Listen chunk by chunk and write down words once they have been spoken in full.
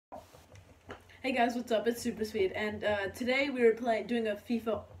Hey guys, what's up? It's Super Speed, and today we were doing a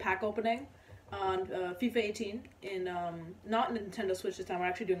FIFA pack opening on FIFA 18 in not Nintendo Switch this time. We're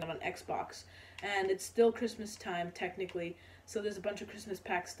actually doing it on Xbox, and it's still Christmas time technically, so there's a bunch of Christmas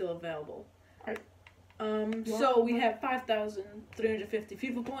packs still available. So we have 5,350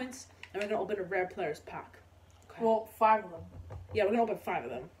 FIFA points, and we're gonna open a rare players pack. Okay. Well, 5 of them. Yeah, we're gonna open 5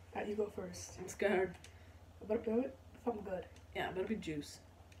 of them. Alright, you go first. I'm scared. I better do it. Something good. Yeah, better be juice.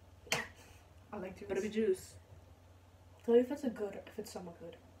 I like juice. Better be juice. I'll tell you if it's somewhat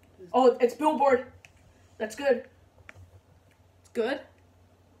good. Oh, it's Billboard. That's good. It's good?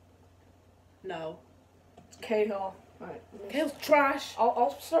 No. It's Cahill. Alright. Cahill's trash.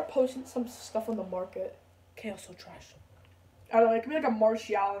 I'll start posting some stuff on the market. Cahill's so trash. I don't know, it could be like a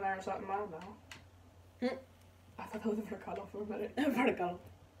Martial in there or something. I don't know. Hmm. I thought that was a Vercano for a minute. Vertical.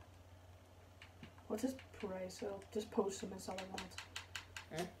 What's his price? So just post him and sell him once.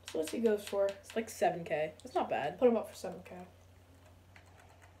 Hmm. So what's he goes for? It's like 7K. It's not bad. Put him up for 7K.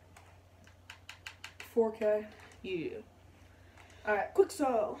 4K. Yeah. Alright. Quick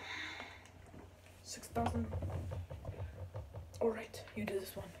sell. 6,000. Alright, you do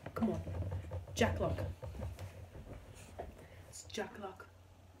this one. Come on. Jack Luck. It's Jack Luck.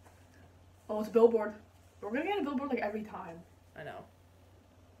 Oh, it's Billboard. We're gonna get a Billboard like every time. I know.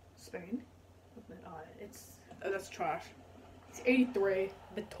 Spain? It's Oh, that's trash. It's 83.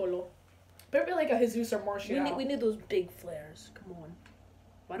 Vitolo. Better be like a Jesus or Martial. We need those big flares. Come on.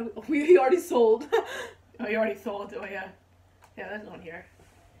 Why do we already sold. Oh, you already sold it. Oh, yeah. Yeah, there's one here.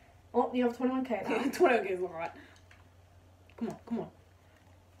 Oh, you have 21K now. 21K is a lot. Come on, come on.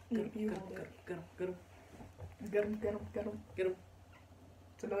 You Get him, hold it. get him, get him. Get him, get him, get him. Get him.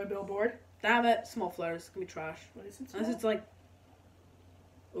 It's another Billboard. Damn it. Small flares. It's gonna be trash. What is it? Unless it's like...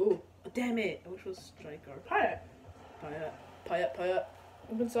 Ooh. Oh, damn it. I wish it was striker. Pirate. Payet.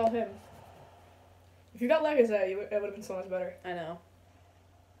 You can sell him. If you got Lacazette, it would have been so much better. I know.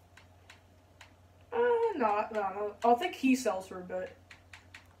 No. I think he sells for a bit.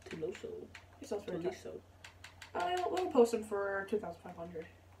 Toloso. He sells for a bit. Toloso. We'll post him for 2,500.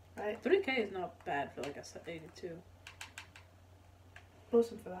 Right? 3K is not bad for like a set 82.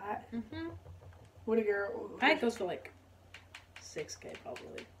 Post him for that. Mm-hmm. Whittaker. I goes for like 6K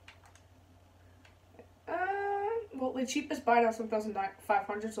probably. Well, the cheapest buy now is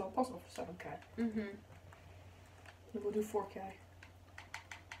 1,500, so I'll post him for 7K. Mm-hmm. Then we'll do 4K.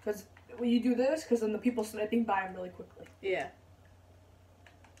 Because when you do this, because then the people sniping buy them really quickly. Yeah.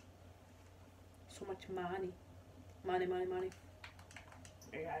 So much money. Money.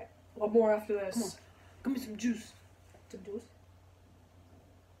 Alright. One more after this. Come on. Give me some juice. Some juice?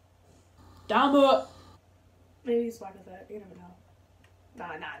 Damn it! Maybe he's like that. You never know.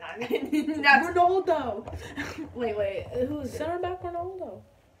 Nah. That's Ronaldo! Wait. Who is it? Center back Ronaldo.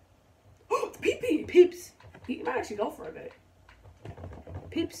 Peeps. He might actually go for a bit.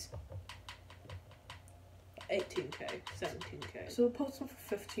 Peeps. 18K. 17K. So we'll post him for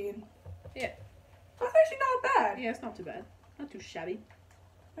 15. Yeah. That's actually not bad. Yeah, it's not too bad. Not too shabby.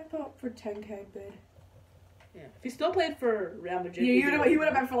 I thought for 10K bid. Yeah. If he still played for Real Madrid, Yeah, he would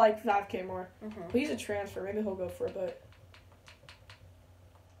have been for like 5K more. Uh-huh. But he's a transfer. Maybe he'll go for a bit.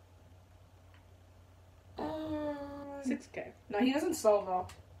 6K. No, he doesn't sell though.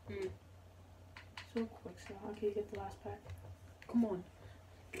 Hmm. So quick, so how can you get the last pack? Come on.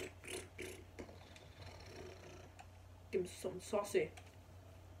 Give me something saucy.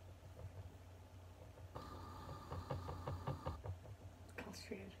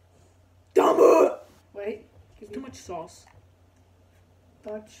 Concentrated. Damn it! Wait. It's too much sauce.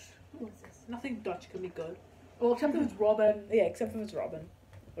 Dutch. What is this? Nothing Dutch can be good. Well, except if it's Robin. Yeah, except if it's Robin.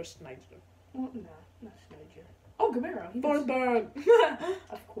 Or Snyder. Well, no, not Schneider. Oh, Gamero. Forsberg!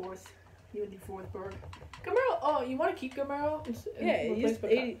 Of course. You would do Forsberg. Gamero. Oh, you want to keep Gamero? Yeah, he has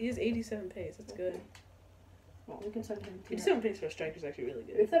 87 pace. That's good. Well, we can send him to 87 pace for a striker is actually really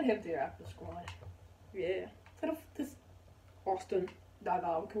We good. send him to your active squad. Yeah. Instead of this. Austin.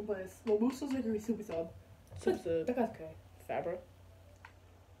 Nah, we can play this. Well, Muso's like a super sub. Subs That guy's okay. Fabra.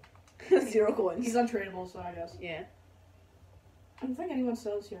 0 coins. He's untradeable, so I guess. Yeah. I don't think anyone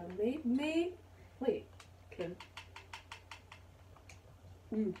sells here. Wait. Clint.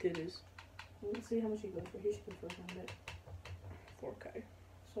 Titties. Let's see how much he goes for. He should go for a bit. 4K.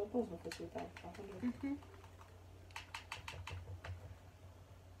 So it goes for 3,500. Mm-hmm.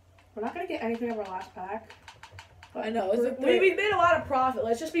 We're not gonna get anything of our last pack. I know. It's like we made a lot of profit.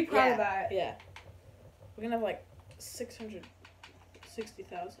 Let's just be proud of that. Yeah. We're gonna have like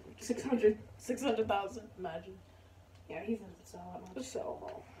 660,000. 600. 600,000. Imagine. Yeah, he doesn't sell that much. Let's sell them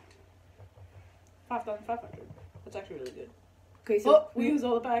all. 5,500. That's actually really good. Okay, so we use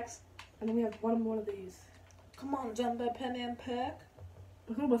all the packs. And then we have one of these. Come on, Jumbo Penny and Pick.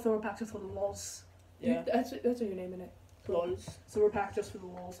 We're gonna throw a pack just for the lols. Yeah. That's what you're naming it. Lols. Silver pack just for the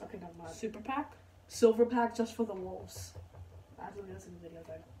lols. Okay, never mind. Super pack? Silver pack just for the lols. Actually, that's in the video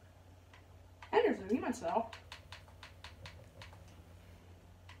thing. Anderson, he might sell.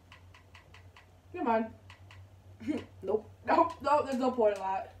 Come on. Nope. No, there's no point in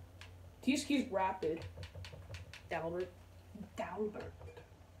that. T-Ski's rapid. Dalbert. Dalbert.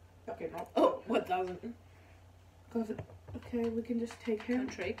 Okay, no. Oh, 1,000. Okay, we can just take him.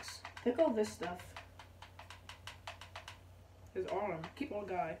 Trakes. Take all this stuff. His arm. Poor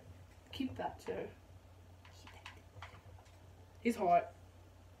guy. Keep that too. He's hot.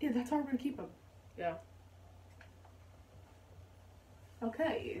 Yeah, that's how we're gonna keep him. Yeah.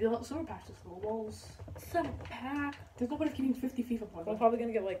 Okay, the silver pack just for the walls. Some pack. There's no point of keeping 50 FIFA points. We're probably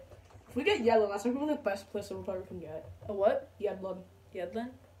gonna get like If we get yellow, that's probably the best place that we'll probably can get. a what? Yedlin. Yedlin?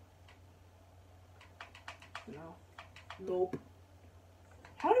 No. Nope.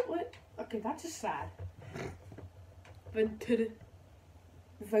 How did what? Okay, that's just sad. Ventura.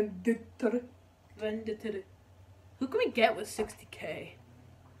 Vendetta. Vendetta. Who can we get with 60k?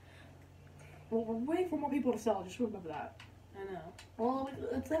 Well, we're waiting for more people to sell. Just remember that. I know. Well,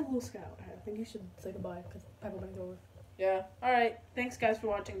 let's have a little scout. I think you should say goodbye because pack opening's over. Yeah. Alright. Thanks guys for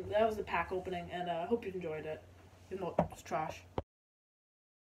watching. That was the pack opening and I hope you enjoyed it. Even though it was trash.